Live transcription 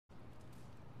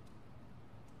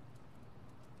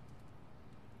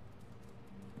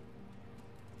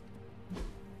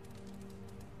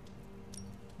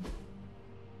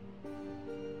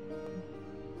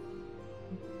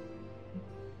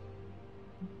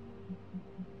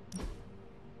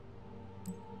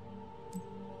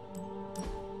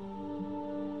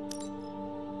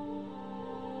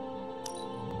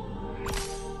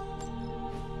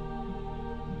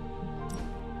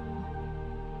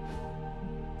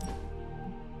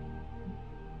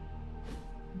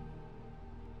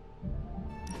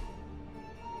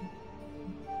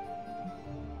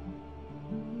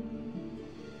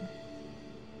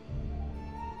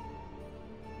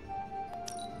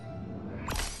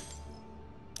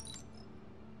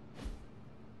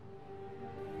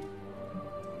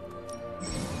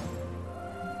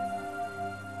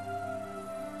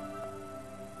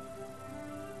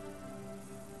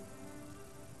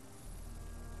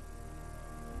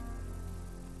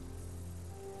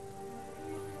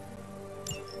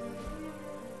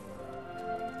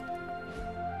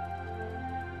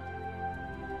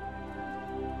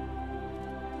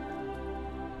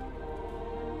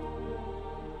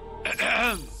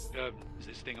Is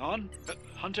this thing on?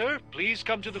 Hunter, please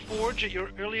come to the forge at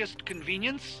your earliest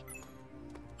convenience.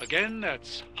 Again,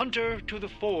 that's Hunter to the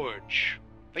forge.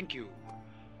 Thank you.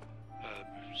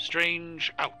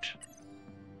 Strange out.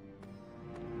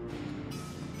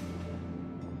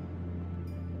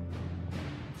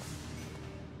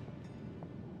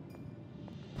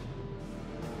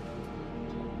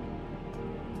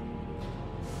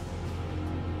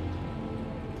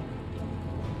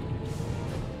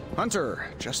 Hunter,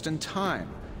 just in time.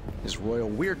 His royal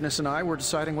weirdness and I were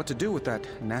deciding what to do with that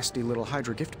nasty little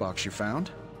Hydra gift box you found.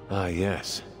 Ah,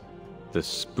 yes. The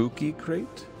spooky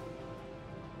crate?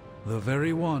 The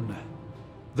very one.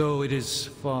 Though it is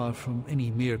far from any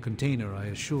mere container, I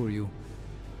assure you.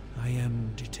 I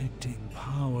am detecting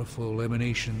powerful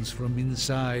emanations from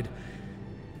inside.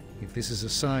 If this is a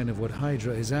sign of what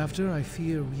Hydra is after, I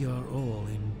fear we are all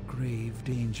in grave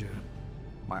danger.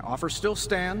 My offer still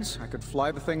stands. I could fly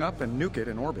the thing up and nuke it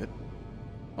in orbit.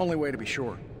 Only way to be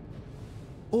sure.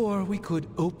 Or we could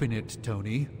open it,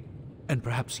 Tony, and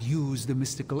perhaps use the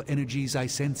mystical energies I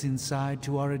sense inside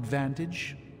to our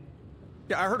advantage.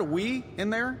 Yeah, I heard a "we" in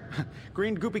there.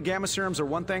 Green goopy gamma serums are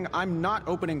one thing. I'm not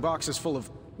opening boxes full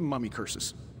of mummy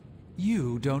curses.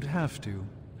 You don't have to.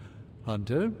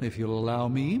 Hunter, if you'll allow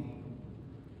me.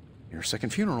 Your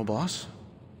second funeral, boss.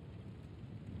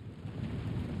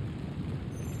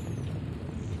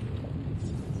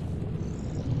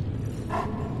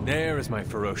 There is my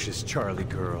ferocious Charlie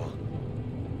girl.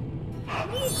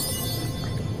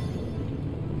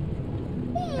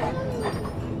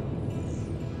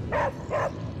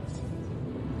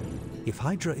 If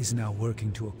Hydra is now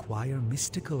working to acquire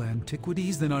mystical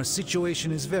antiquities, then our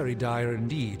situation is very dire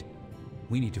indeed.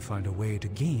 We need to find a way to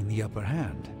gain the upper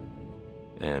hand.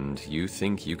 And you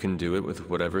think you can do it with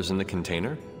whatever's in the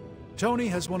container? Tony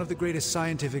has one of the greatest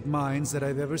scientific minds that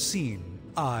I've ever seen.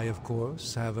 I, of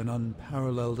course, have an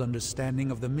unparalleled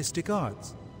understanding of the mystic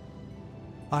arts.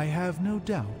 I have no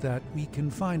doubt that we can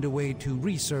find a way to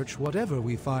research whatever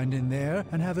we find in there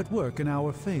and have it work in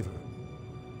our favor.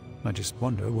 I just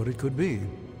wonder what it could be.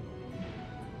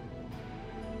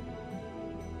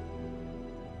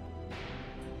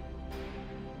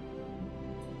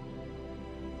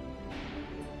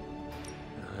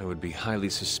 I would be highly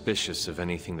suspicious of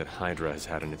anything that Hydra has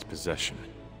had in its possession.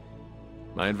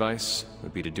 My advice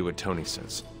would be to do what Tony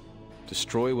says.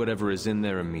 Destroy whatever is in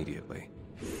there immediately.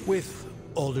 With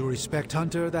all due respect,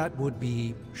 Hunter, that would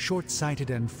be short-sighted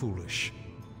and foolish.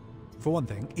 For one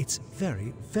thing, it's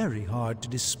very, very hard to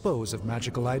dispose of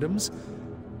magical items.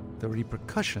 The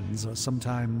repercussions are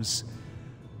sometimes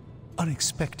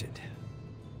unexpected.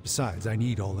 Besides, I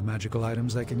need all the magical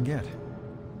items I can get.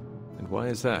 And why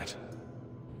is that?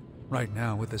 Right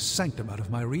now, with the Sanctum out of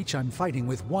my reach, I'm fighting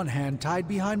with one hand tied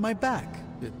behind my back.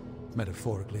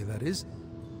 Metaphorically, that is.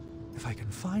 If I can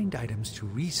find items to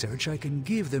research, I can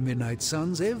give the Midnight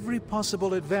Suns every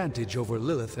possible advantage over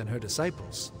Lilith and her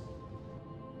disciples.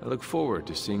 I look forward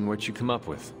to seeing what you come up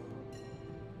with.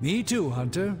 Me too,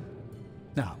 Hunter.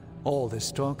 Now, all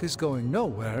this talk is going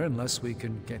nowhere unless we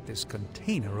can get this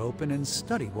container open and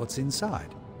study what's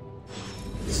inside.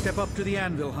 Step up to the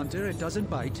anvil, Hunter. It doesn't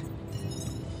bite.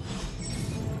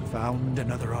 Found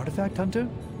another artifact, Hunter?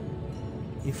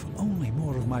 If only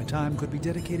more of my time could be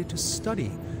dedicated to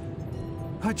study.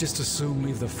 I'd just as soon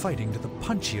leave the fighting to the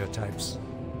punchier types.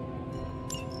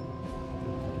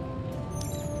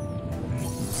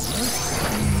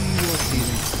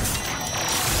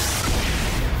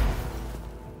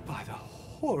 By the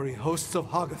hoary hosts of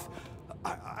Hoggoth,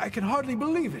 I can hardly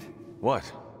believe it.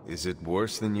 What? Is it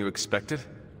worse than you expected?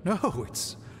 No,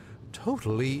 it's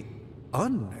totally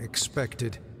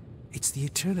unexpected. It's the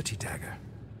Eternity Dagger.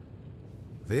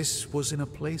 This was in a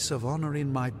place of honor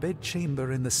in my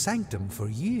bedchamber in the Sanctum for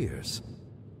years.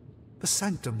 The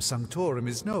Sanctum Sanctorum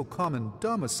is no common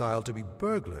domicile to be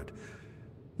burglared.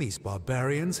 These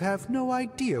barbarians have no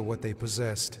idea what they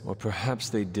possessed. Or perhaps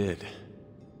they did.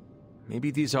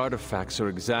 Maybe these artifacts are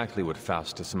exactly what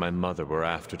Faustus and my mother were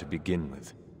after to begin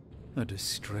with. A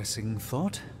distressing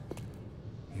thought.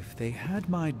 If they had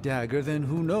my dagger, then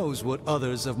who knows what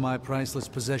others of my priceless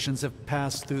possessions have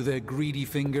passed through their greedy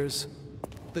fingers.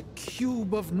 The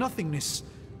Cube of Nothingness.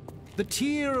 The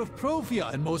Tear of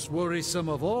Profia, and most worrisome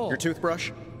of all. Your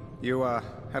toothbrush? You,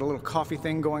 had a little coffee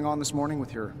thing going on this morning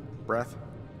with your breath?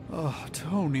 Oh,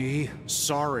 Tony.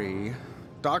 Sorry.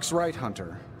 Doc's right,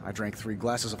 Hunter. I drank 3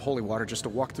 glasses of holy water just to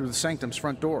walk through the Sanctum's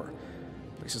front door.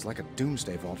 Place is like a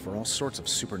doomsday vault for all sorts of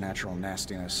supernatural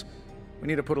nastiness. We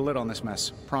need to put a lid on this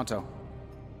mess. Pronto.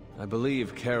 I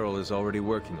believe Carol is already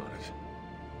working on it.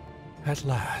 At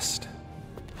last.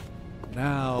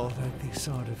 Now that this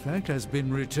artifact has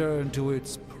been returned to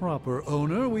its proper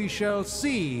owner, we shall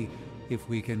see if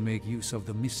we can make use of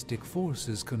the mystic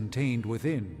forces contained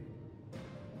within.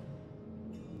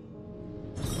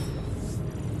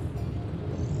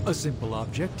 A simple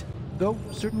object, though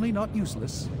certainly not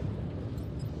useless.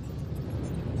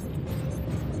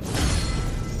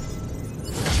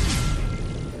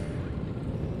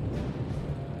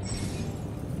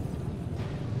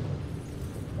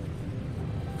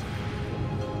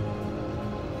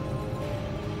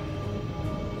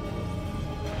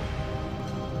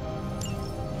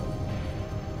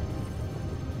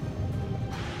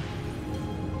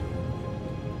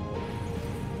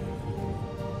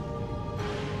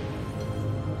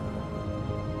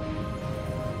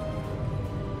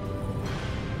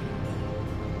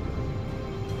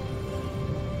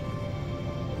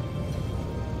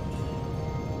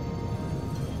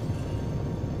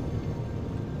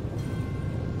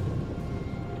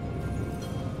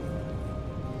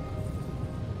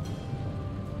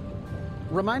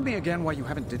 Remind me again why you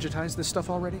haven't digitized this stuff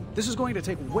already? This is going to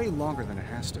take way longer than it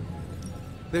has to.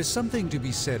 There's something to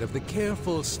be said of the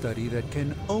careful study that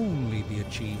can only be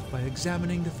achieved by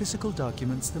examining the physical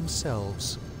documents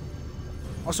themselves.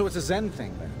 Also, it's a Zen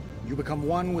thing, then. You become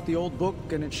one with the old book,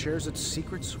 and it shares its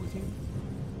secrets with you?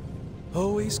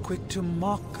 Always quick to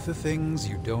mock the things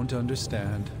you don't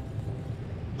understand.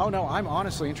 Oh no, I'm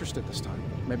honestly interested this time.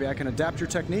 Maybe I can adapt your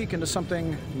technique into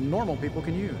something normal people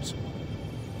can use.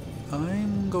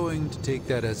 I'm going to take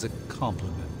that as a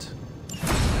compliment.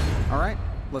 All right,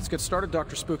 let's get started,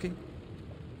 Dr. Spooky.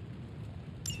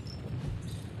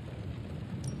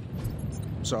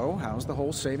 So, how's the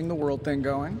whole saving the world thing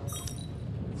going?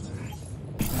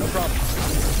 No problem.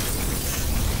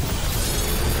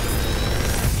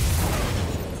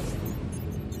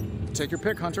 Take your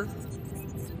pick, Hunter.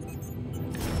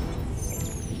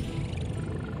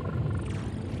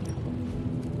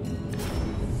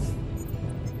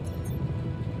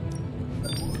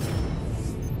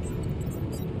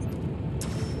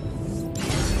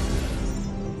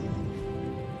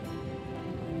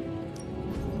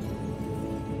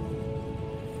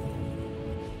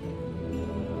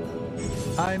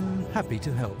 I'm happy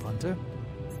to help, Hunter.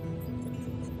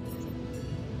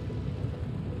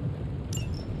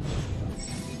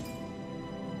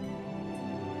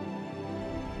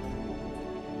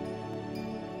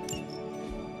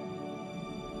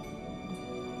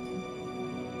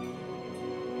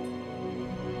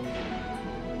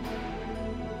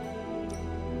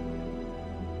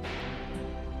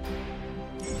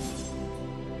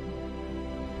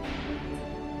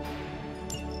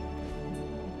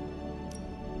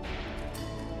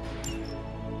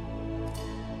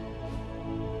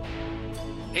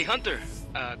 Hey, Hunter,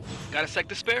 got a sec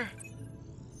to spare?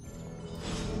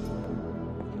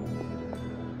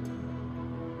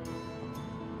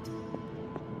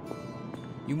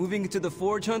 You moving into the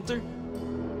forge, Hunter?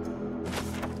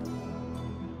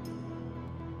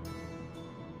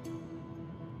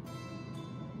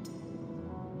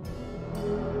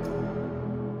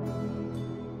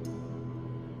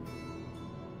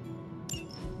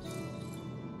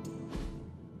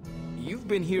 You've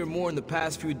been here more in the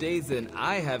past few days than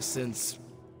I have since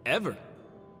ever.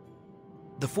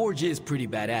 The forge is pretty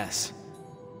badass,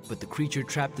 but the creature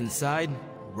trapped inside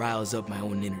riles up my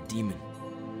own inner demon.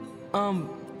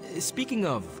 Speaking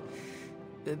of,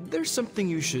 there's something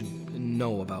you should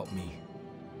know about me.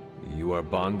 You are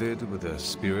bonded with a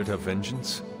spirit of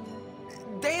vengeance?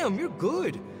 Damn, you're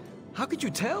good. How could you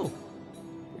tell?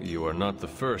 You are not the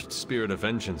first spirit of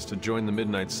vengeance to join the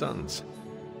Midnight Suns.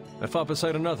 I fought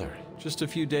beside another, just a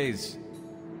few days...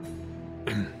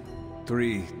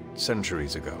 3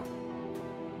 centuries ago.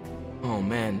 Oh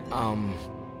man,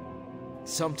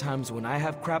 sometimes when I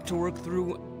have crap to work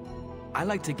through, I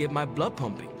like to get my blood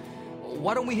pumping.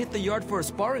 Why don't we hit the yard for a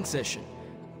sparring session?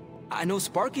 I know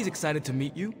Sparky's excited to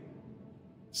meet you.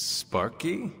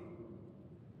 Sparky?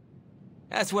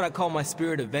 That's what I call my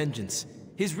spirit of vengeance.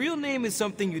 His real name is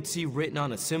something you'd see written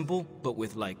on a symbol, but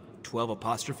with like 12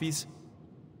 apostrophes.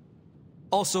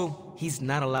 Also, he's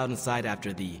not allowed inside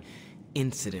after the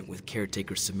incident with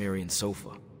caretaker Sumerian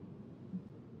Sofa.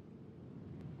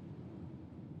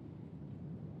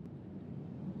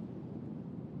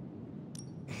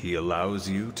 He allows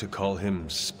you to call him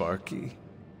Sparky?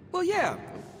 Well, yeah.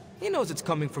 He knows it's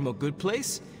coming from a good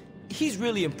place. He's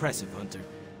really impressive, Hunter.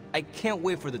 I can't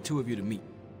wait for the two of you to meet.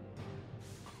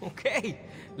 Okay,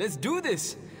 let's do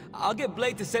this. I'll get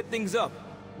Blade to set things up.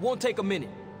 Won't take a minute.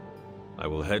 I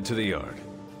will head to the yard.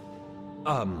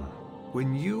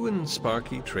 When you and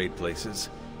Sparky trade places,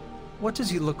 what does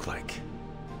he look like?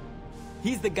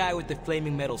 He's the guy with the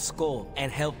flaming metal skull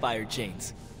and hellfire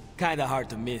chains. Kinda hard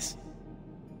to miss.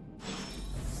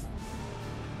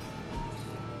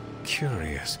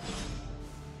 Curious.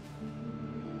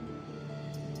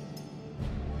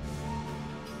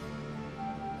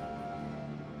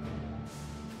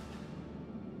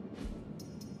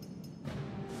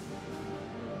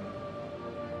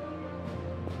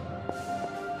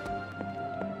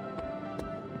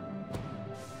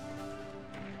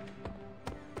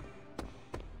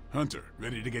 Hunter,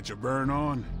 ready to get your burn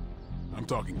on? I'm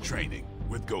talking training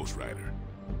with Ghost Rider.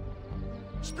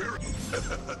 Spirit?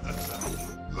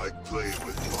 Like playing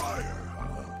with fire,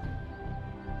 huh?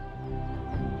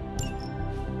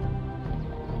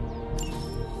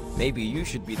 Maybe you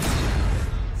should be the...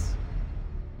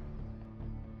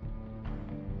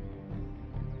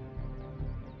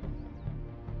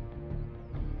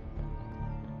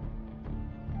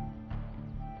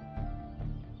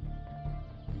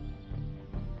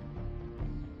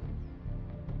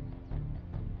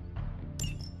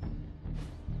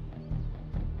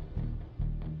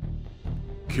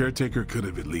 Caretaker could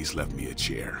have at least left me a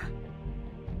chair.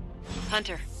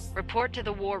 Hunter, report to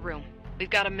the war room. We've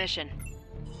got a mission.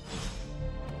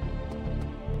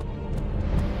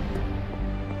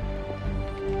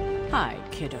 Hi,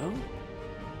 kiddo.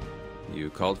 You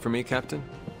called for me, Captain?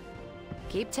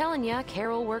 Keep telling ya,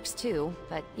 Carol works too,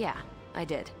 but yeah, I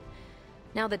did.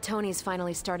 Now that Tony's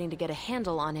finally starting to get a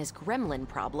handle on his gremlin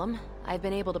problem, I've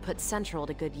been able to put Central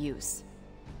to good use.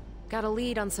 Got a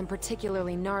lead on some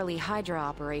particularly gnarly Hydra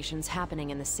operations happening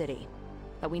in the city.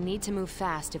 But we need to move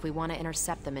fast if we want to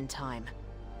intercept them in time.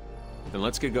 Then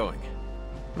let's get going.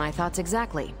 My thoughts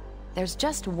exactly. There's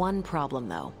just one problem,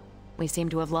 though. We seem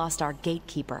to have lost our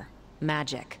gatekeeper,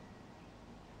 Magic.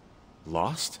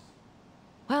 Lost?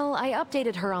 Well, I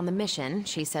updated her on the mission.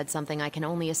 She said something I can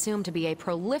only assume to be a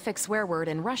prolific swear word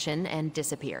in Russian and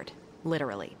disappeared.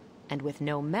 Literally. And with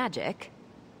no magic...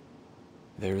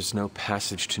 There's no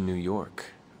passage to New York,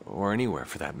 or anywhere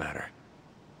for that matter.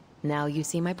 Now you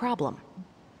see my problem.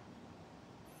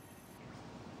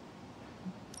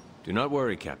 Do not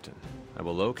worry, Captain. I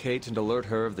will locate and alert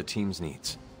her of the team's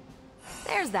needs.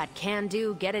 There's that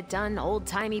can-do, get-it-done,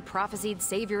 old-timey prophesied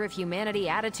savior of humanity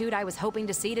attitude I was hoping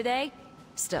to see today.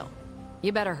 Still,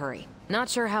 you better hurry. Not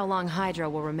sure how long Hydra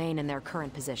will remain in their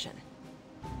current position.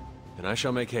 Then I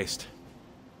shall make haste.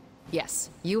 Yes,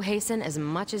 you hasten as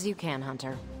much as you can,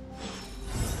 Hunter.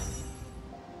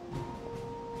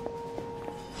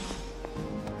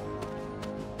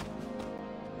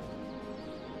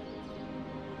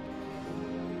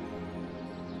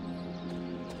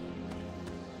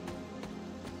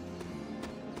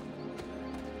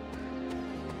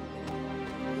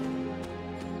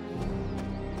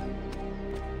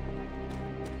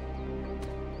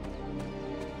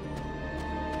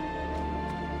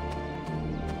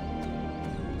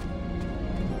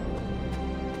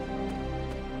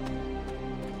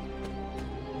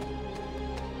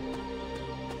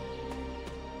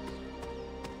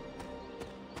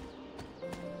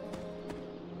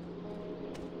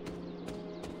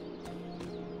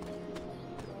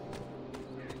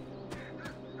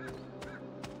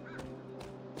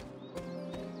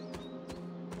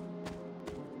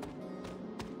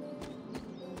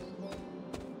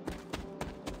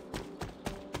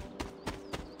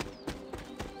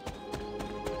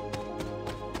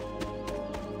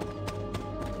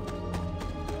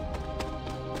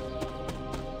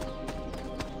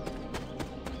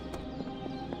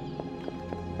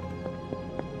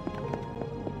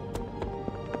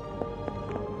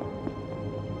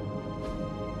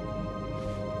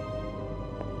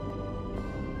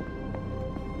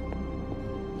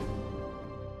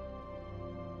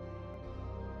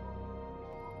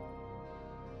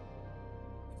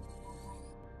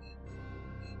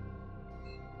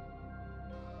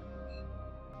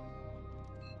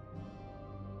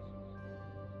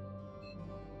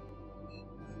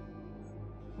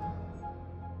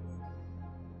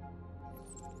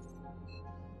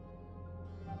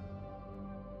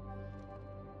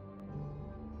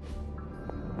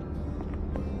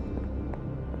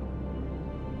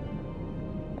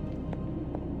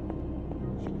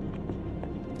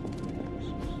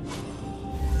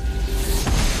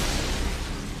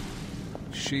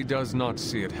 She does not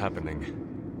see it happening.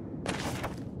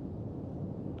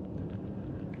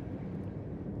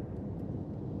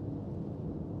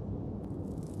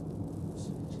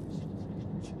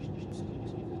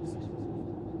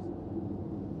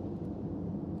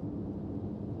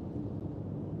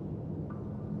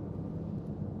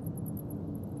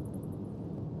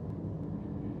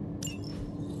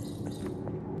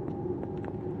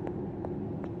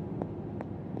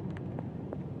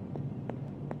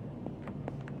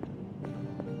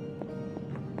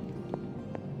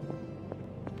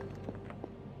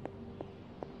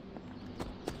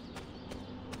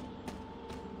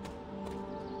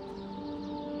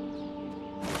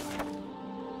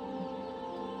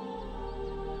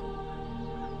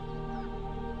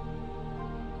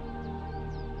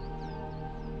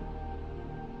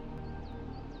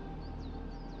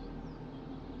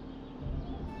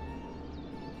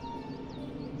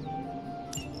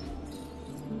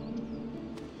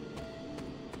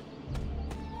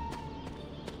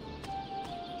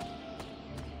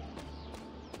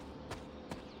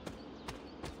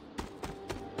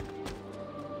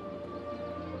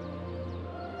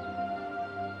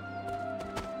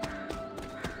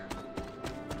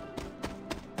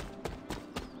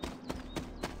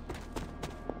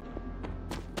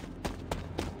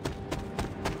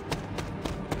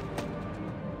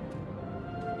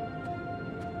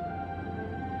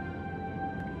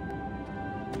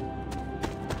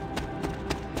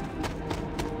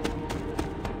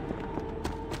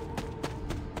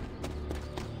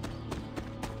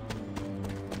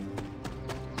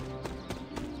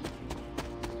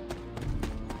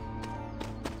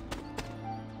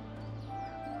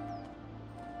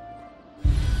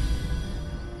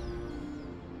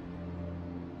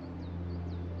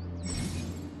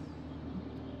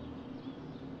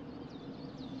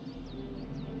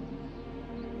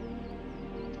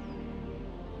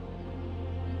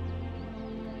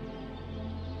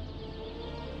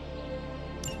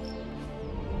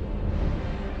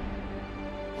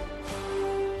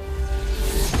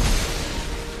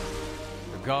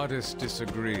 goddess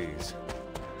disagrees.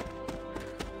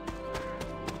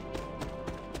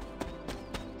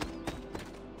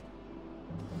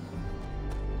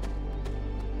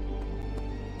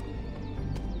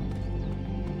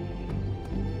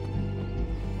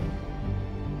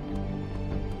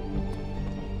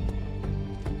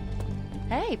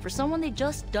 Hey, for someone they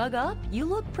just dug up, you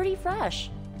look pretty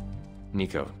fresh.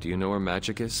 Nico, do you know where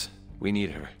Magic is? We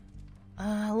need her.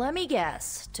 Let me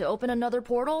guess. To open another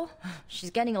portal?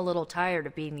 She's getting a little tired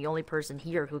of being the only person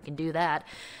here who can do that.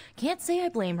 Can't say I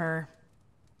blame her.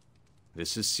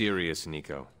 This is serious,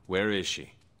 Nico. Where is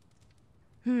she?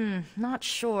 Not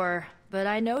sure. But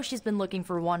I know she's been looking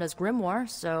for Wanda's grimoire,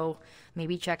 so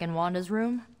maybe check in Wanda's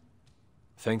room?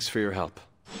 Thanks for your help.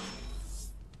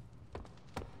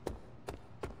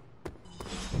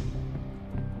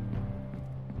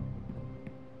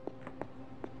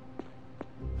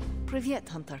 Привет,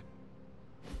 Hunter.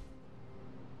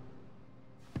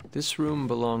 This room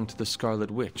belonged to the Scarlet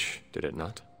Witch, did it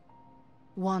not?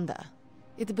 Wanda.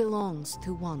 It belongs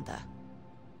to Wanda.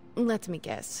 Let me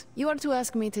guess. You are to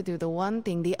ask me to do the one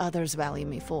thing the others value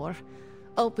me for.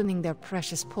 Opening their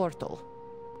precious portal.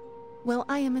 Well,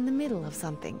 I am in the middle of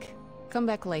something. Come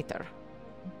back later.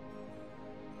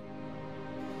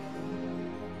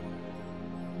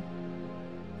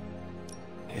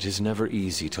 It is never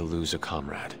easy to lose a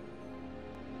comrade.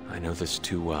 I know this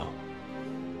too well.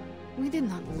 We did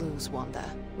not lose Wanda.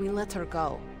 We let her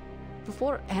go.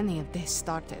 Before any of this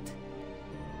started.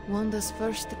 Wanda's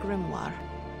first grimoire.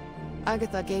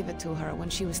 Agatha gave it to her when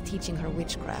she was teaching her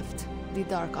witchcraft, the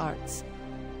dark arts.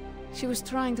 She was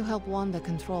trying to help Wanda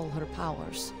control her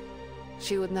powers.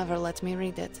 She would never let me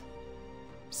read it.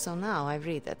 So now I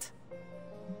read it.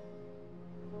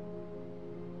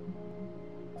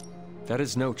 That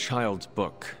is no child's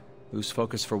book. Lose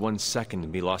focus for 1 second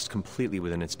and be lost completely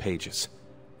within its pages.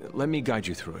 Let me guide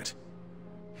you through it.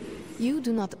 You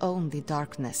do not own the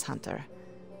darkness, Hunter.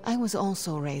 I was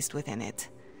also raised within it.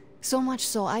 So much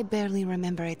so I barely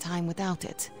remember a time without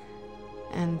it.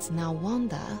 And now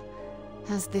Wanda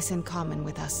has this in common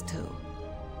with us too.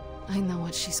 I know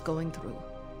what she's going through.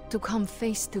 To come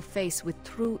face to face with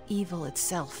true evil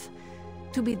itself.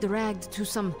 To be dragged to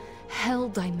some hell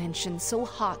dimension so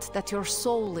hot that your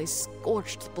soul is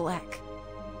scorched black.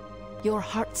 Your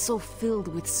heart so filled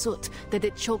with soot that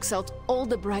it chokes out all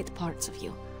the bright parts of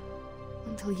you.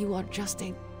 Until you are just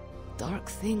a dark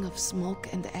thing of smoke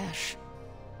and ash.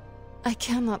 I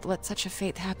cannot let such a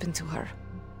fate happen to her.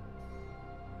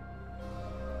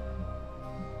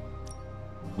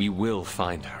 We will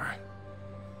find her.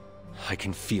 I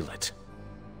can feel it.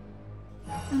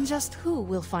 And just who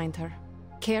will find her?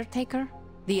 Caretaker?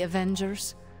 The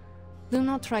Avengers? Do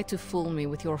not try to fool me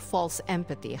with your false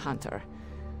empathy, Hunter.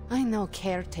 I know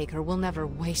Caretaker will never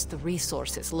waste the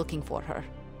resources looking for her.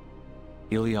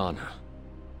 Illyana,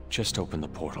 just open the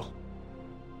portal.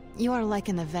 You are like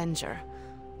an Avenger.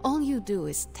 All you do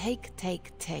is take,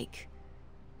 take, take.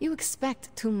 You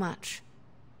expect too much.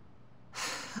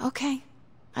 Okay,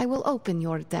 I will open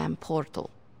your damn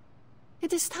portal.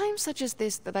 It is times such as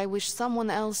this that I wish someone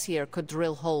else here could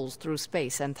drill holes through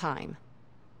space and time.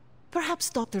 Perhaps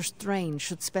Doctor Strange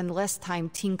should spend less time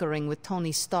tinkering with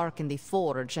Tony Stark in the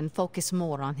Forge and focus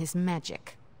more on his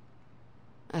magic.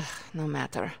 No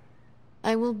matter.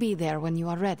 I will be there when you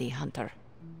are ready, Hunter.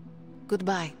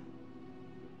 Goodbye.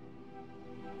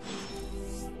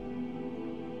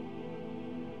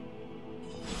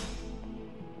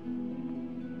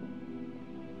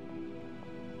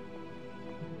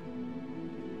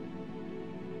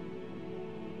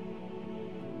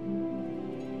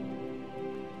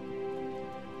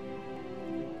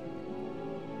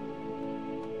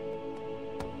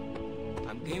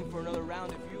 Game for another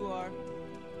round if you are.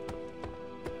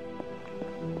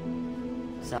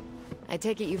 So, I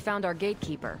take it you found our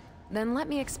gatekeeper. Then let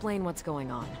me explain what's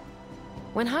going on.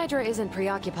 When Hydra isn't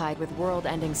preoccupied with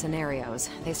world-ending scenarios,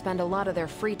 they spend a lot of their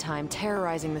free time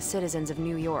terrorizing the citizens of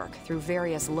New York through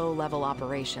various low-level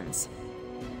operations.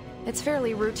 It's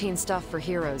fairly routine stuff for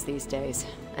heroes these days,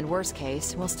 and worst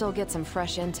case, we'll still get some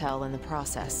fresh intel in the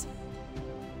process.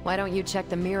 Why don't you check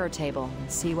the mirror table and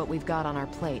see what we've got on our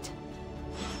plate?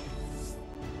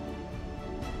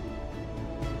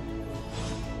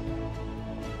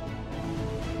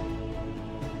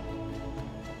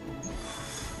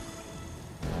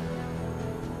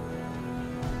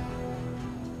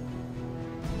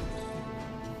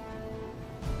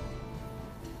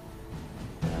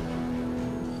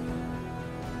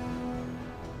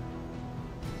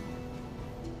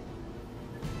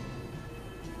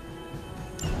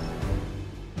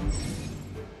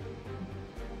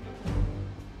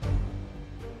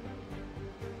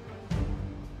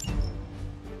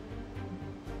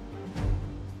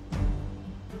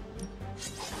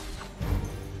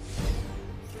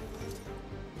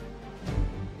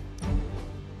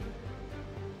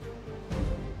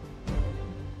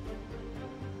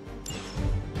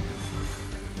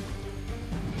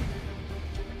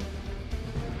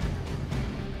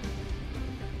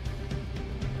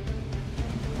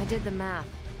 did the math.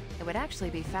 It would actually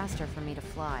be faster for me to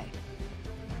fly.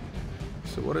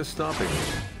 So what is stopping you?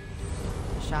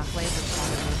 The shockwave of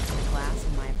combination of glass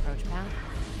in my approach path?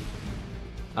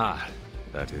 Ah,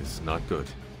 that is not good.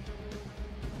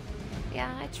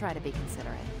 Yeah, I try to be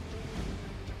considerate.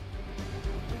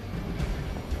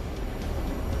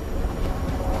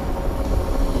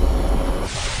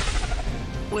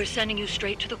 We're sending you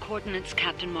straight to the coordinates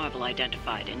Captain Marvel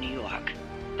identified in New York.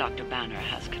 Dr. Banner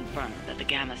has confirmed that the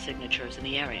gamma signatures in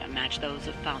the area match those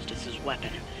of Faustus's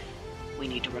weapon. We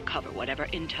need to recover whatever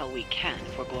intel we can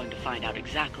if we're going to find out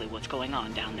exactly what's going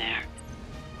on down there.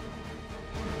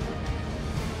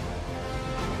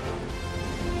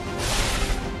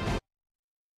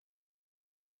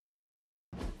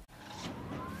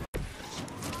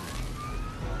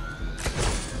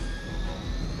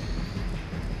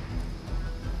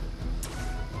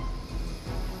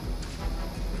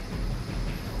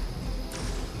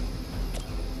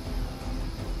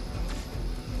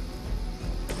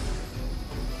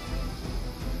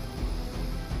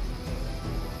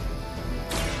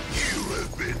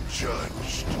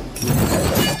 Judged.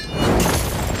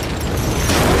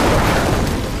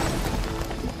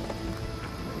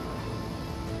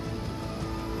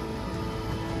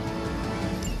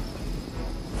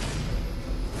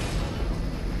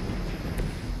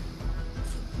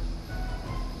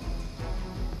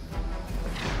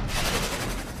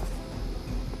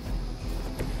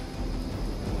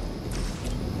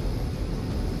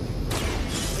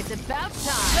 It's about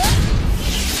time!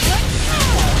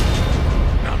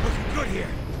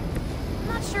 I'm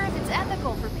not sure if it's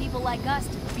ethical for people like us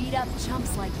to beat up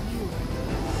chumps like you.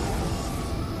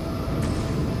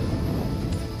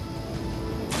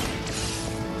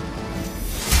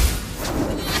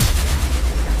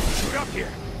 Shoot up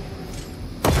here!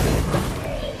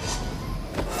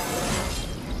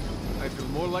 I feel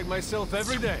more like myself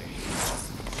every day.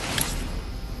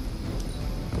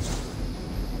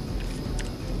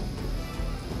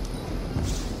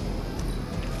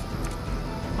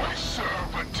 I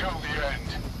serve until the end.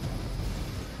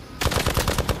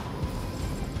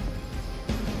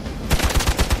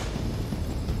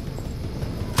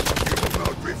 You will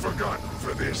not be forgotten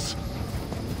for this.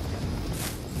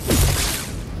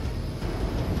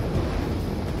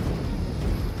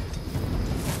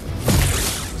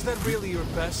 Was that really your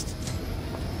best?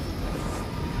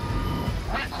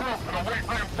 Regroup and await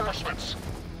reinforcements.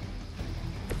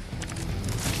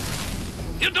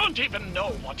 You don't even know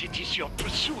what it is you're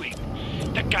pursuing.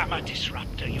 The Gamma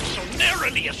Disruptor you so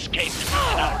narrowly escaped in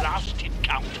our last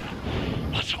encounter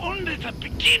was only the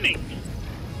beginning.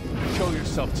 Show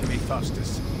yourself to me,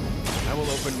 Faustus. I will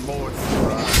open more than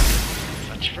your eyes.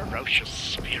 Such ferocious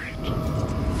spirit.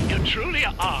 You truly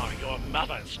are your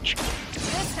mother's child.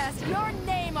 This has your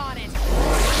name on it!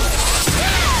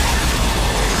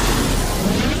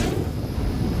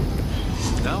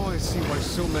 Now I see why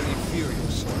so many fear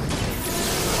you so.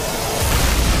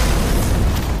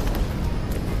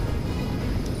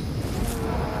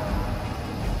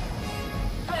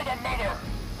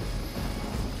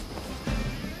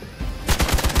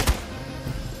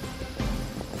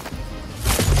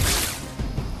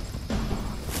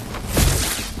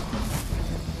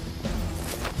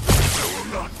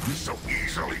 So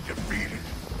easily defeated.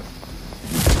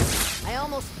 I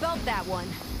almost felt that one.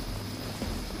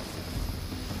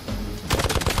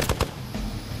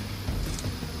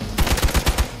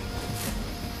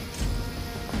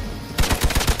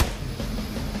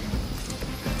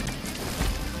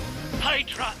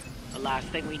 Hydra! The last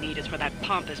thing we need is for that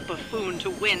pompous buffoon to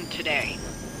win today.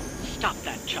 Stop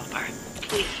that chopper,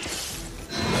 please.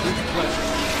 With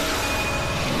pleasure.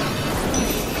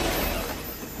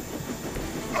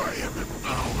 I am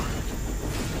empowered.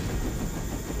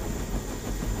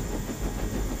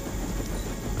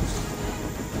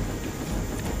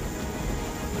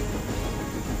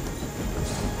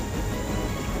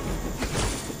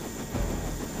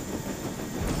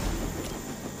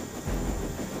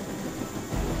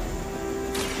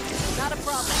 Not a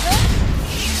problem.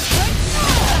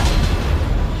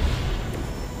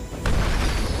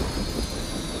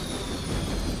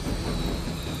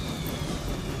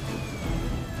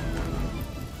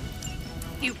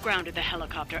 You've grounded the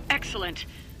helicopter. Excellent.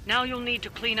 Now you'll need to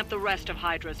clean up the rest of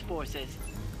Hydra's forces.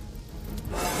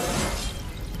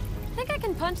 Think I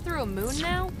can punch through a moon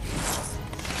now?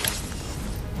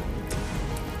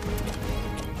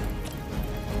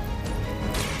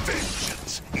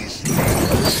 Vengeance is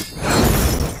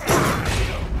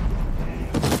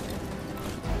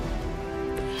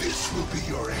this will be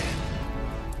your end.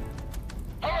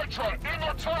 Hydra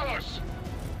Immortalis!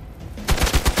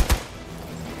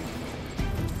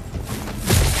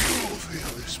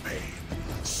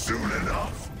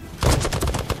 enough!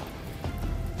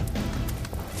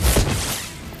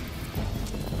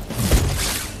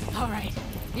 All right,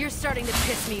 you're starting to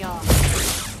piss me off.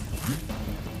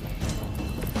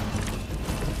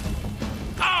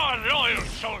 Our loyal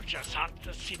soldiers aren't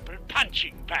the simple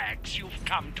punching bags you've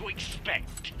come to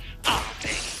expect, are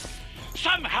they?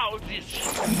 Somehow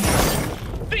this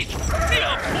mere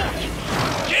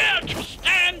mortals dare to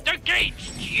stand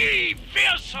against ye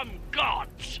fearsome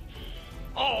gods.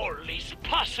 All is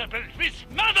possible with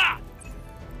Mother!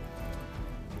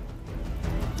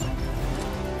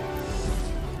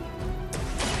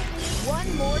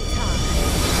 One more time.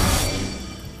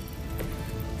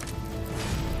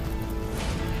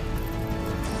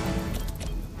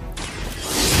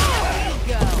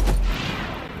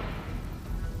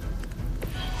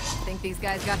 Think these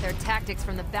guys got their tactics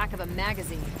from the back of a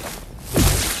magazine.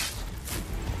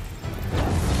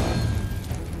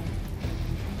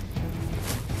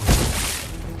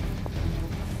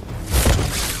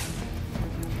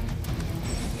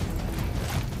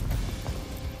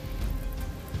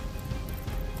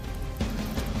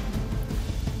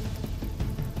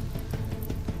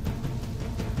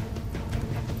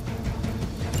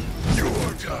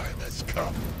 Your time has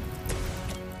come.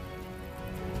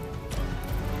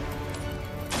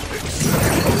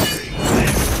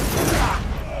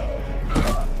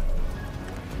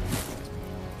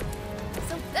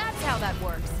 So that's how that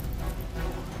works.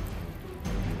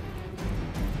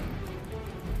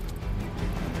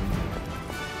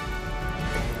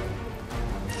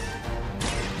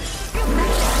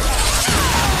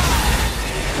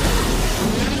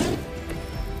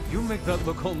 You make that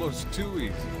look almost too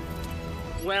easy.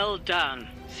 Well done.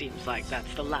 Seems like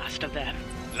that's the last of them.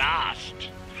 Last?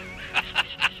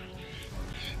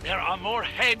 There are more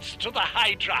heads to the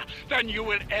Hydra than you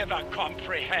will ever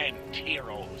comprehend,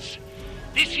 heroes.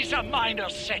 This is a minor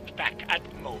setback at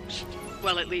most.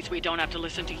 Well, at least we don't have to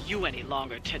listen to you any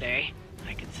longer today.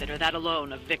 I consider that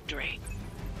alone a victory.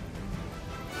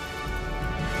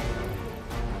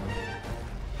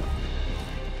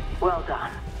 Well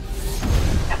done.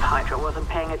 If Hydra wasn't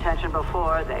paying attention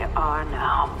before, they are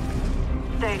now.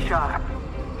 Stay sharp.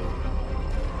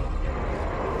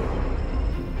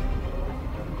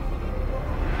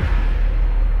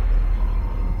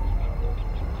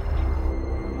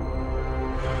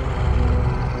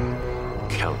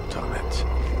 Count on it.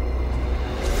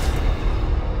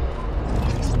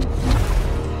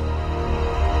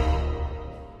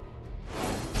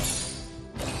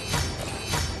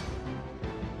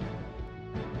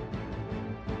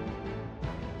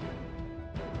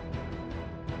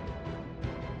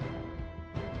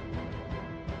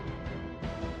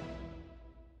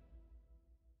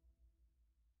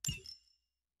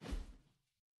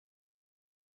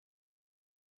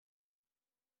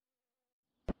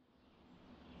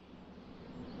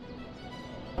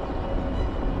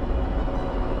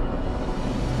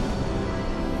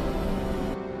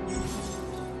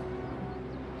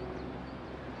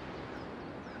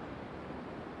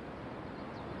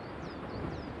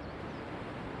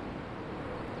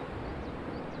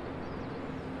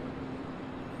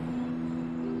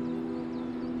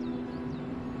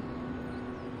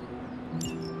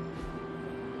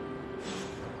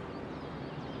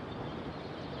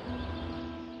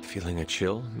 Feeling a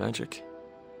chill, Magic?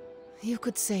 You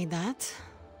could say that.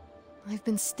 I've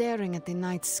been staring at the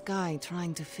night sky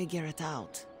trying to figure it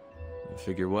out.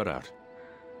 Figure what out?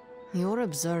 You're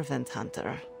observant,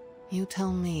 Hunter. You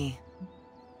tell me.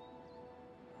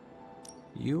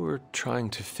 You were trying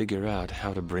to figure out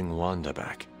how to bring Wanda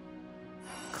back.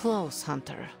 Close,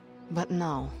 Hunter. But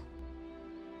no.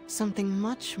 Something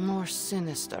much more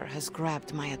sinister has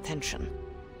grabbed my attention.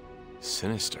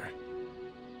 Sinister?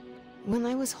 When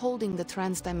I was holding the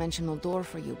trans-dimensional door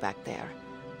for you back there,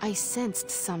 I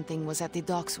sensed something was at the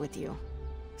docks with you.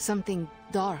 Something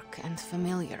dark and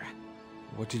familiar.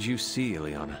 What did you see,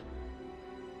 Illyana?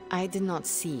 I did not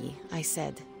see, I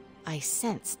said. I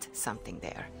sensed something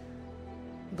there.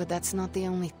 But that's not the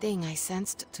only thing I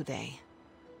sensed today.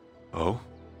 Oh?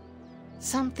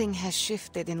 Something has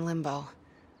shifted in Limbo,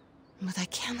 but I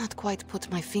cannot quite put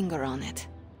my finger on it.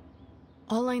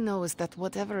 All I know is that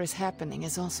whatever is happening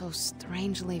is also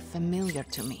strangely familiar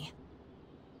to me.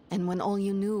 And when all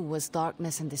you knew was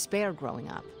darkness and despair growing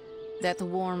up, that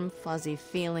warm, fuzzy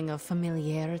feeling of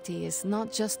familiarity is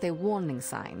not just a warning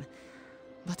sign,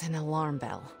 but an alarm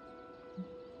bell.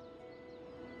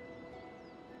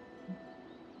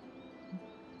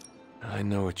 I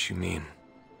know what you mean.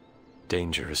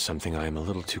 Danger is something I am a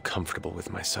little too comfortable with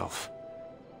myself.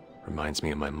 Reminds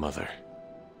me of my mother.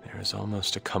 There is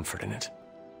almost a comfort in it.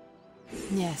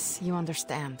 Yes, you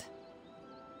understand.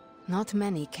 Not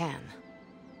many can.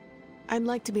 I'd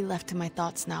like to be left to my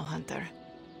thoughts now, Hunter.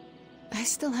 I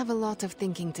still have a lot of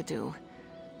thinking to do,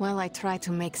 while I try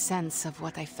to make sense of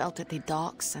what I felt at the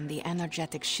docks and the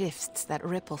energetic shifts that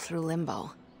ripple through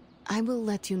Limbo. I will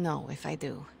let you know if I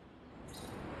do.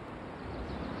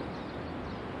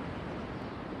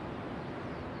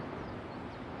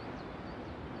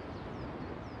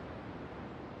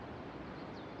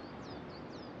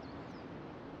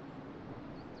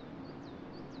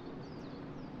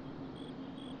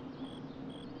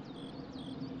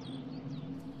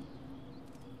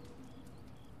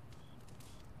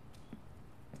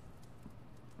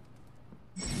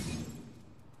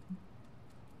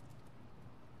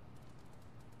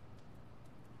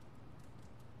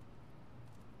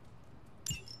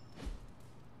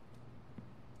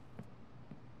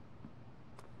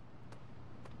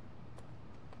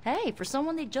 Hey, for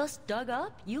someone they just dug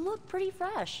up, you look pretty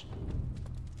fresh.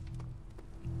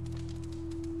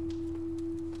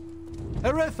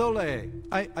 Erethole!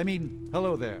 I mean,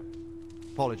 hello there.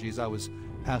 Apologies, I was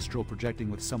astral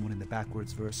projecting with someone in the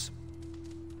backwards verse.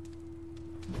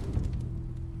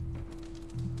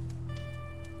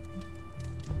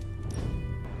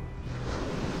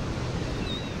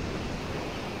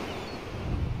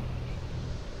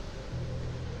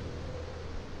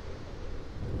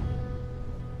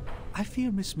 I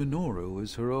fear Miss Minoru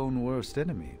is her own worst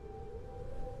enemy.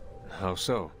 How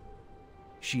so?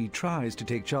 She tries to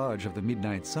take charge of the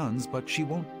Midnight Suns, but she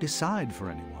won't decide for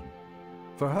anyone.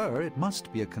 For her, it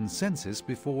must be a consensus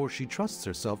before she trusts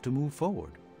herself to move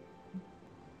forward.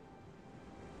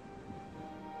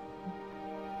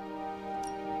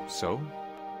 So?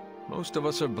 Most of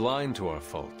us are blind to our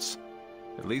faults.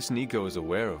 At least Nico is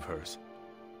aware of hers.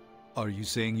 Are you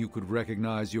saying you could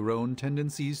recognize your own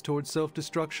tendencies towards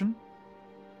self-destruction?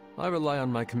 I rely on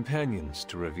my companions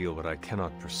to reveal what I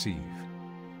cannot perceive.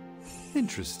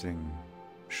 Interesting.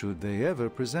 Should they ever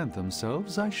present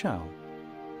themselves, I shall.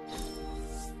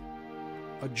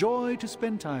 A joy to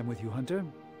spend time with you, Hunter.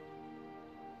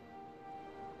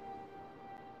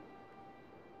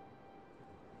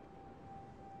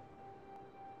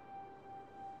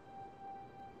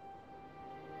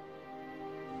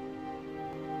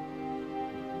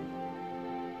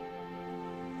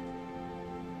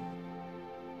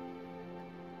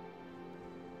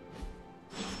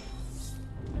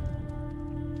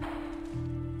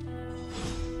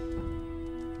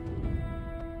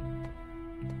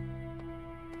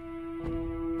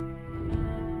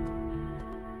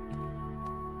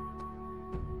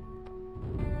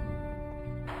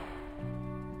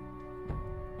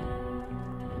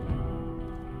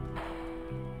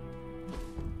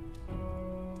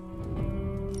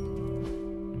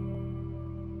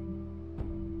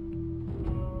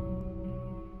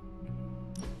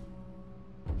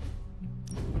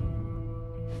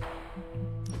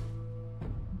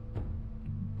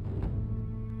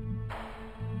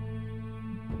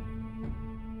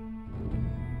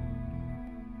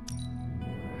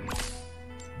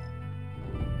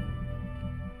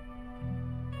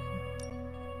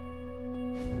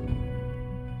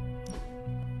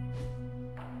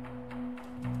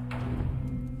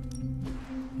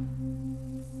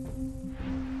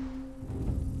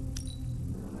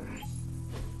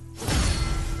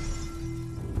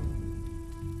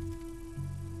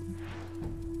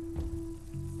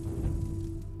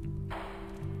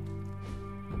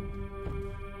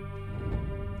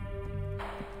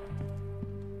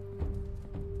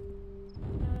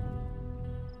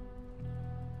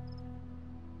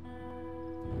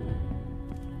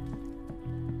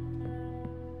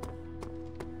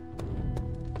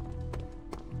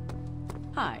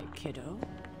 Hi, kiddo.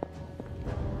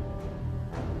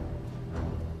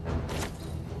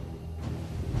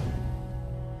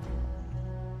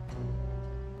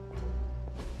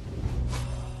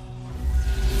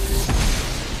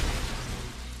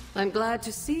 I'm glad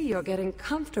to see you're getting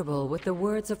comfortable with the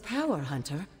words of power,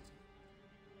 Hunter.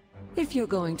 If you're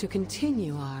going to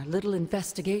continue our little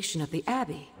investigation of the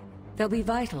Abbey, they'll be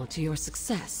vital to your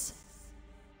success.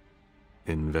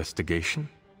 Investigation?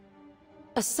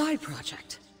 A side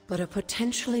project, but a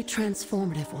potentially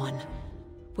transformative one.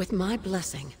 With my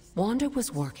blessing, Wanda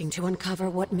was working to uncover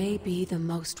what may be the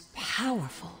most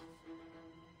powerful.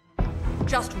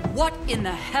 Just what in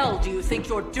the hell do you think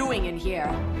you're doing in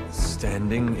here?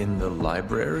 Standing in the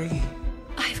library?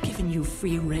 I've given you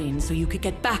free rein so you could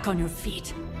get back on your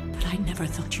feet, but I never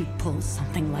thought you'd pull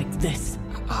something like this.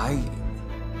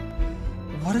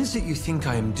 What is it you think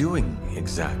I am doing,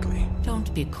 exactly?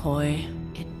 Don't be coy.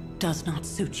 It does not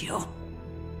suit you.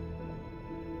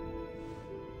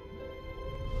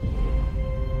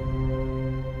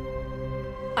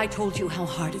 I told you how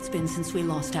hard it's been since we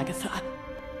lost Agatha.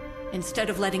 Instead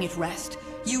of letting it rest,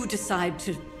 you decide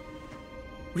to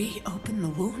reopen the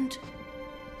wound?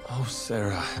 Oh,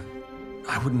 Sarah.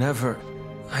 I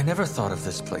never thought of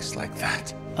this place like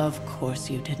that. Of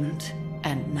course you didn't.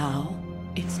 And now,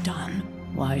 it's done.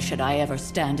 Why should I ever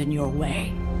stand in your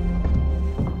way?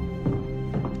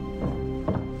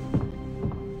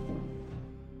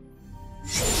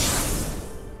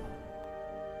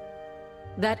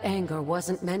 That anger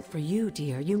wasn't meant for you,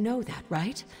 dear. You know that,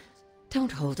 right?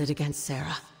 Don't hold it against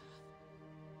Sarah.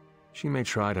 She may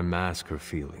try to mask her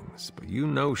feelings, but you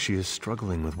know she is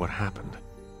struggling with what happened.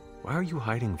 Why are you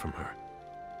hiding from her?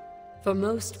 For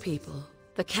most people,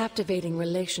 the captivating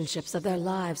relationships of their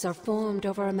lives are formed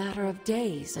over a matter of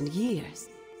days and years.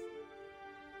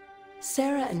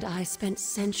 Sarah and I spent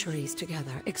centuries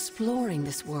together exploring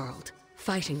this world,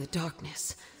 fighting the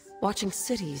darkness, watching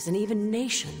cities and even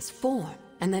nations form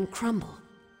and then crumble.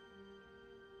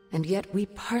 And yet we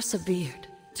persevered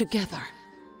together.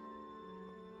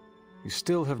 You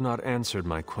still have not answered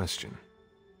my question.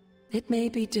 It may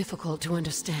be difficult to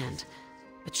understand,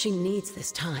 but she needs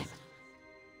this time.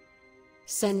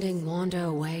 Sending Wanda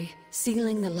away,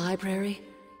 sealing the library,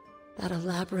 that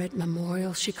elaborate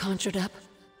memorial she conjured up,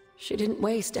 she didn't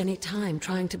waste any time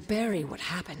trying to bury what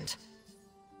happened.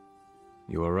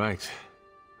 You are right.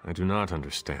 I do not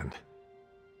understand.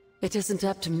 It isn't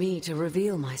up to me to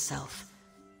reveal myself.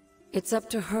 It's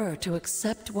up to her to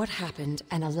accept what happened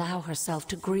and allow herself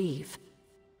to grieve.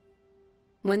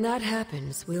 When that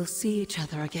happens, we'll see each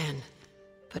other again,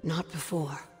 but not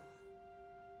before.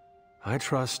 I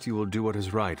trust you will do what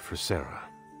is right for Sarah.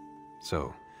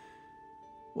 So,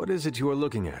 what is it you are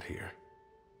looking at here?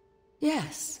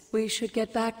 Yes, we should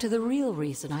get back to the real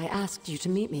reason I asked you to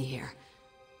meet me here.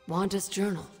 Wanda's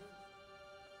journal.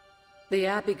 The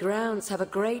Abbey grounds have a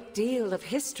great deal of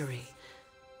history.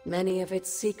 Many of its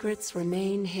secrets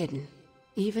remain hidden,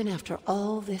 even after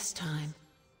all this time.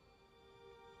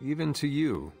 Even to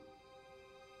you?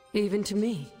 Even to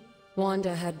me.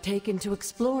 Wanda had taken to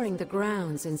exploring the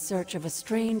grounds in search of a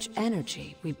strange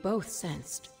energy we both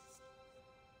sensed.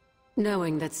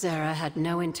 Knowing that Sarah had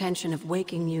no intention of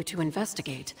waking you to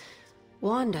investigate,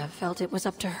 Wanda felt it was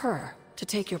up to her to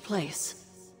take your place.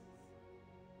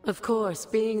 Of course,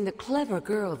 being the clever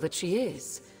girl that she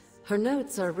is, her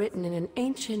notes are written in an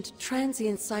ancient,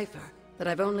 transient cipher that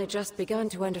I've only just begun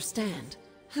to understand.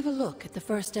 Have a look at the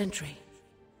first entry.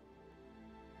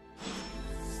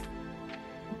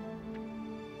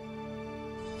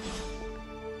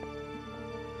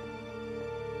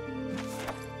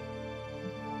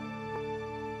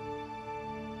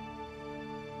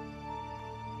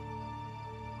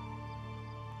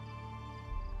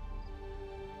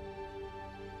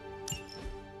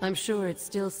 I'm sure it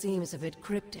still seems a bit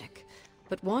cryptic,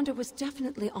 but Wanda was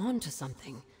definitely onto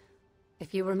something.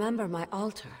 If you remember my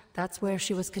altar, that's where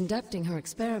she was conducting her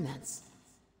experiments.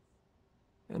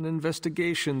 An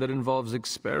investigation that involves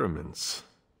experiments.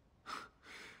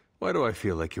 Why do I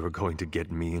feel like you are going to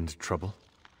get me into trouble?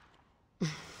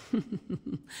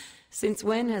 Since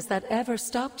when has that ever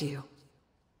stopped you?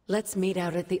 Let's meet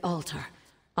out at the altar.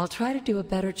 I'll try to do a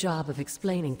better job of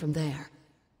explaining from there.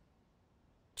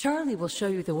 Charlie will show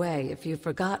you the way if you've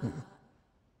forgotten.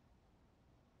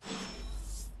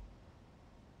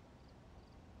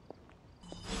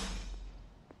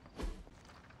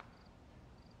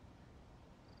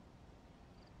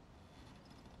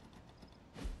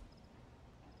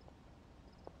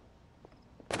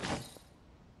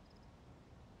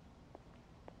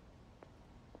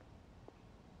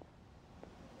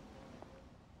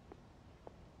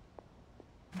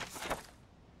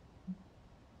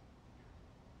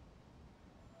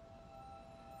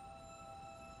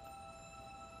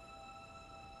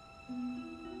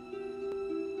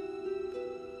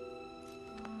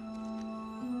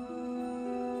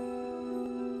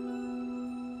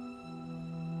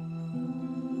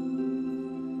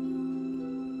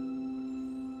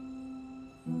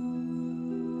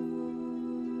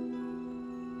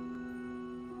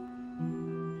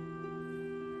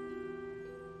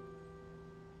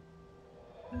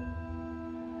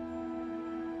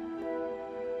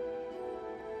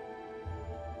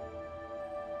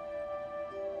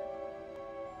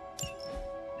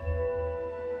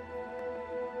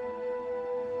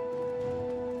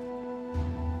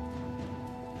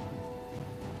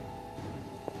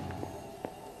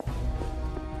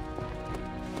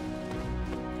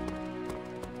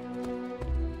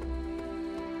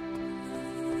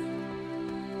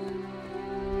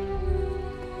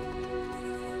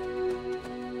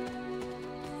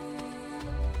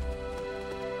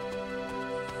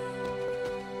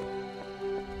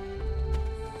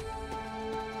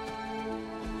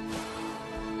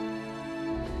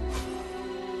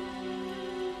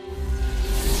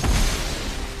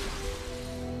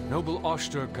 Noble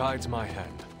Oster guides my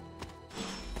hand.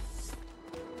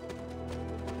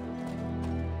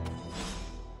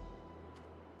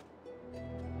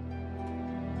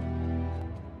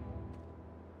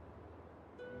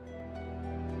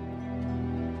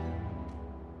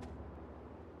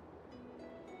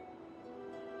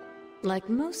 Like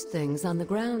most things on the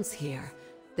grounds here,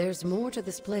 there's more to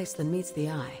this place than meets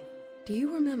the eye. Do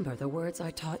you remember the words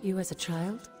I taught you as a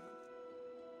child?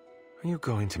 Are you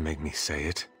going to make me say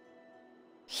it?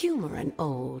 Humor an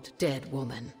old, dead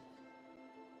woman.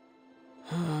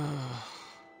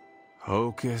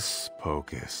 Hocus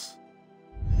pocus.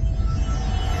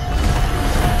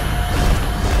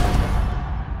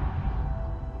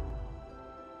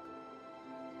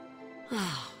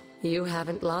 You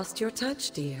haven't lost your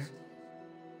touch, dear.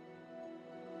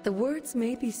 The words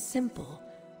may be simple,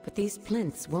 but these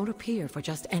plinths won't appear for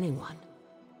just anyone.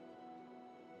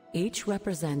 Each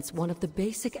represents one of the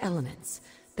basic elements,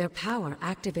 their power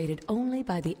activated only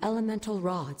by the elemental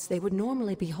rods they would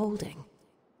normally be holding.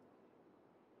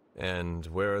 And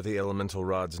where are the elemental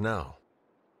rods now?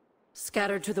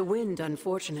 Scattered to the wind,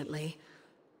 unfortunately.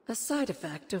 A side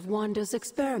effect of Wanda's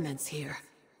experiments here.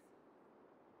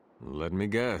 Let me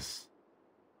guess.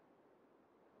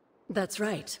 That's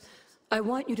right. I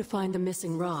want you to find the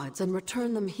missing rods and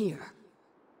return them here.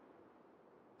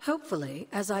 Hopefully,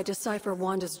 as I decipher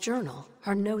Wanda's journal,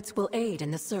 her notes will aid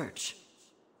in the search.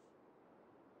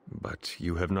 But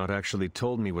you have not actually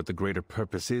told me what the greater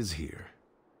purpose is here.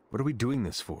 What are we doing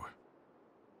this for?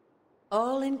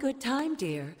 All in good time,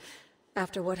 dear.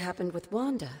 After what happened with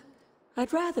Wanda,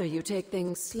 I'd rather you take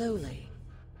things slowly.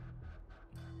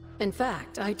 In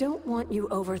fact, I don't want you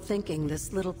overthinking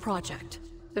this little project.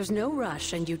 There's no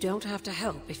rush, and you don't have to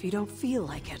help if you don't feel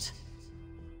like it.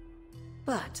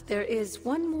 But there is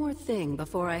one more thing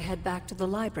before I head back to the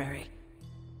library.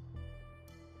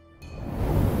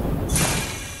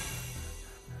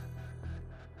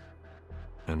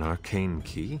 An arcane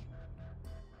key?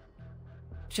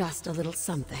 Just a little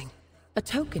something. A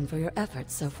token for your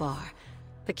efforts so far.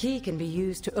 The key can be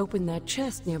used to open that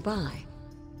chest nearby.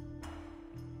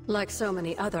 Like so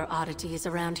many other oddities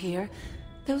around here,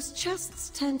 those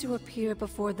chests tend to appear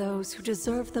before those who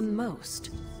deserve them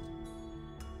most.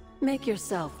 Make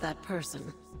yourself that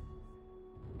person.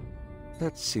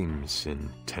 That seems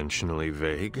intentionally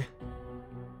vague.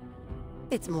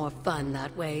 It's more fun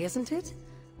that way, isn't it?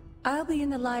 I'll be in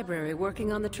the library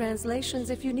working on the translations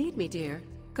if you need me, dear.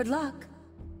 Good luck.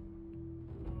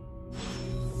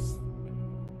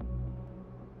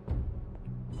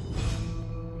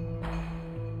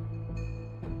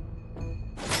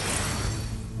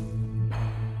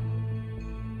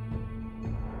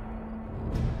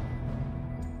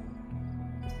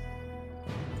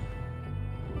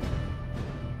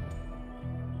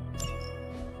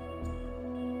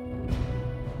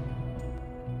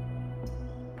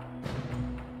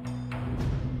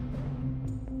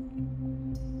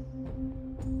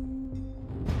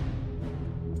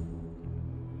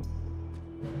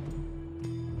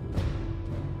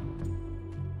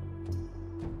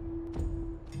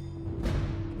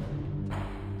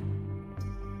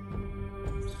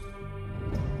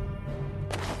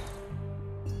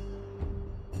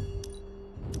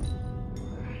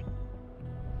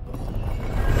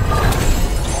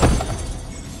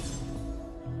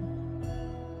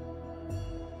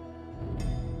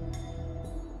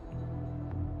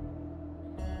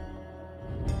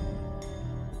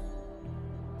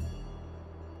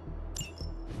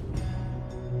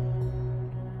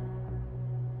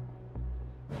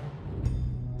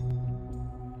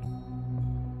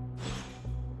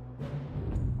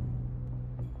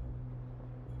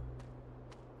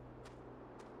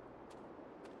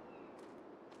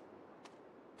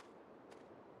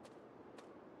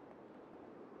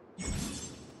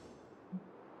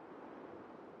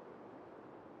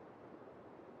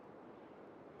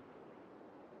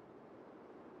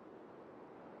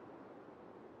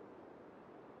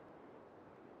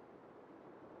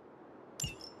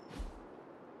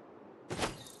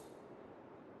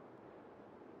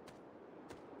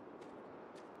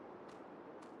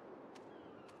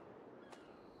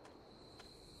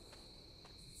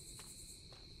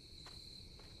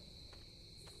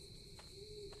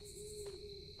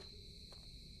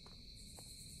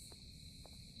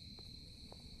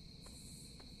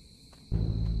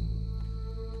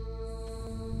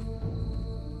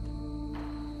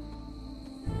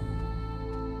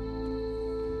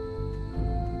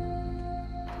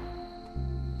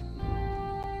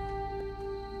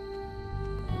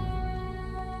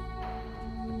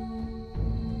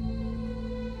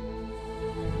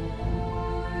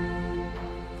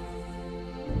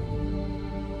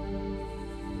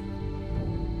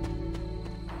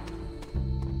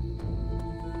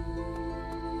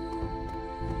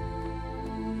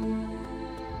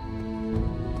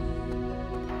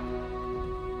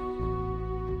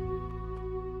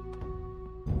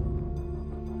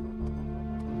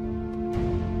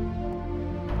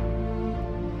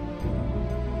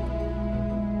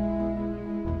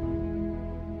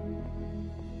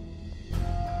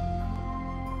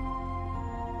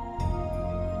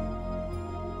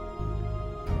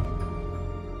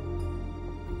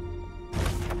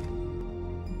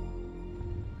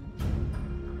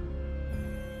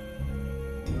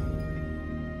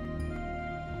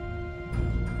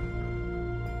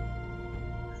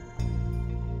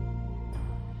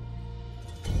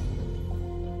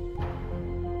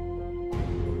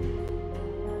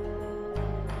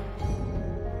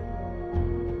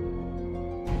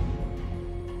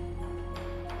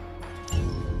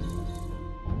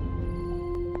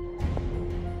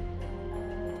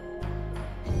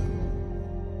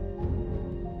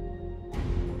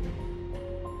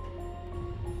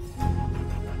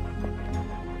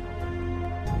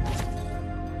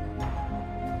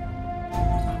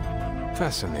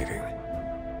 Fascinating.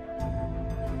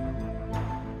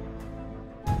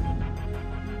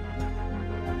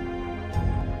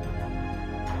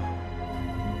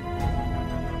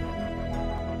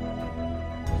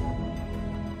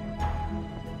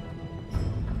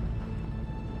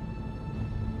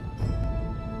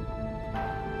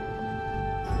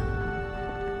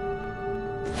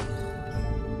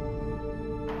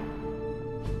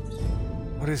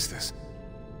 What is this?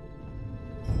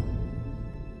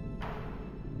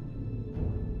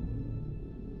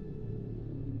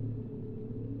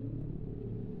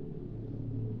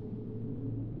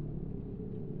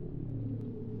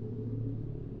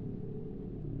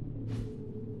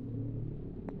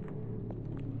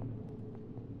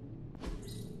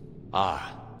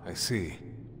 Ah, I see.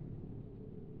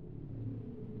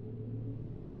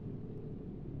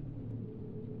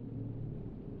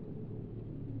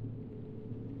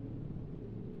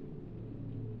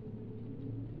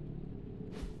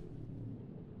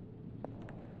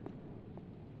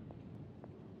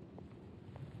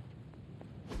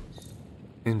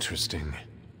 Interesting.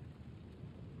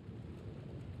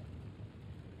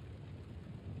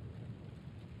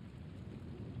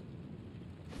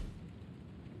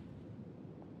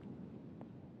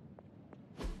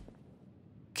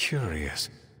 Curious.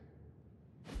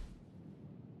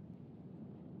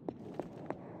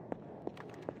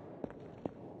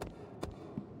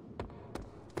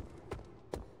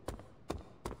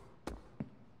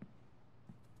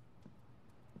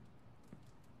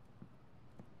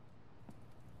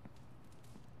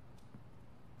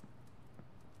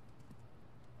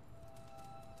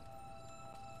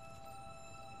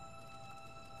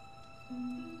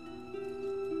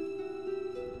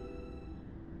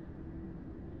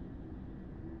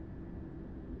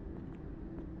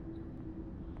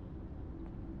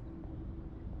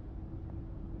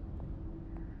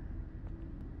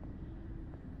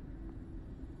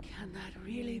 Can that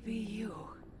really be you?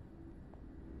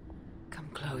 Come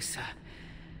closer.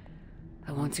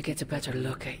 I want to get a better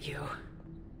look at you.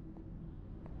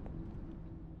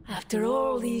 After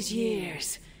all these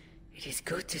years, it is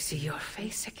good to see your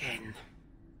face again.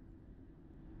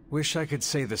 Wish I could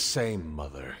say the same,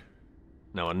 Mother.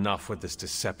 Now enough with this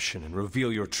deception and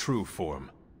reveal your true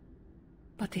form.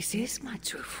 But this is my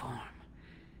true form.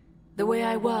 The way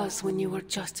I was when you were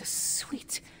just a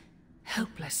sweet,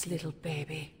 helpless little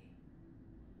baby.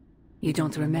 You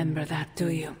don't remember that, do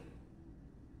you?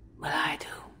 Well, I do.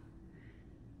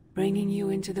 Bringing you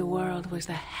into the world was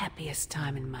the happiest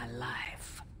time in my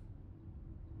life.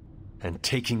 And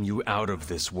taking you out of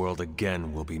this world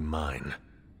again will be mine.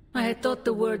 I had thought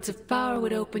the words of power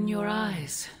would open your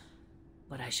eyes.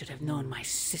 But I should have known my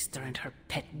sister and her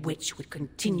pet witch would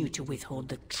continue to withhold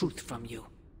the truth from you.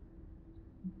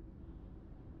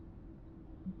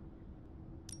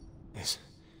 Is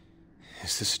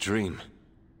this a dream?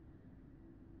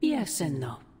 Yes and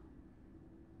no.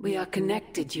 We are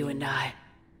connected, you and I.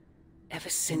 Ever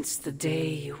since the day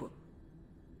you...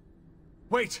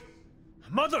 Wait!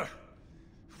 Mother!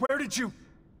 Where did you...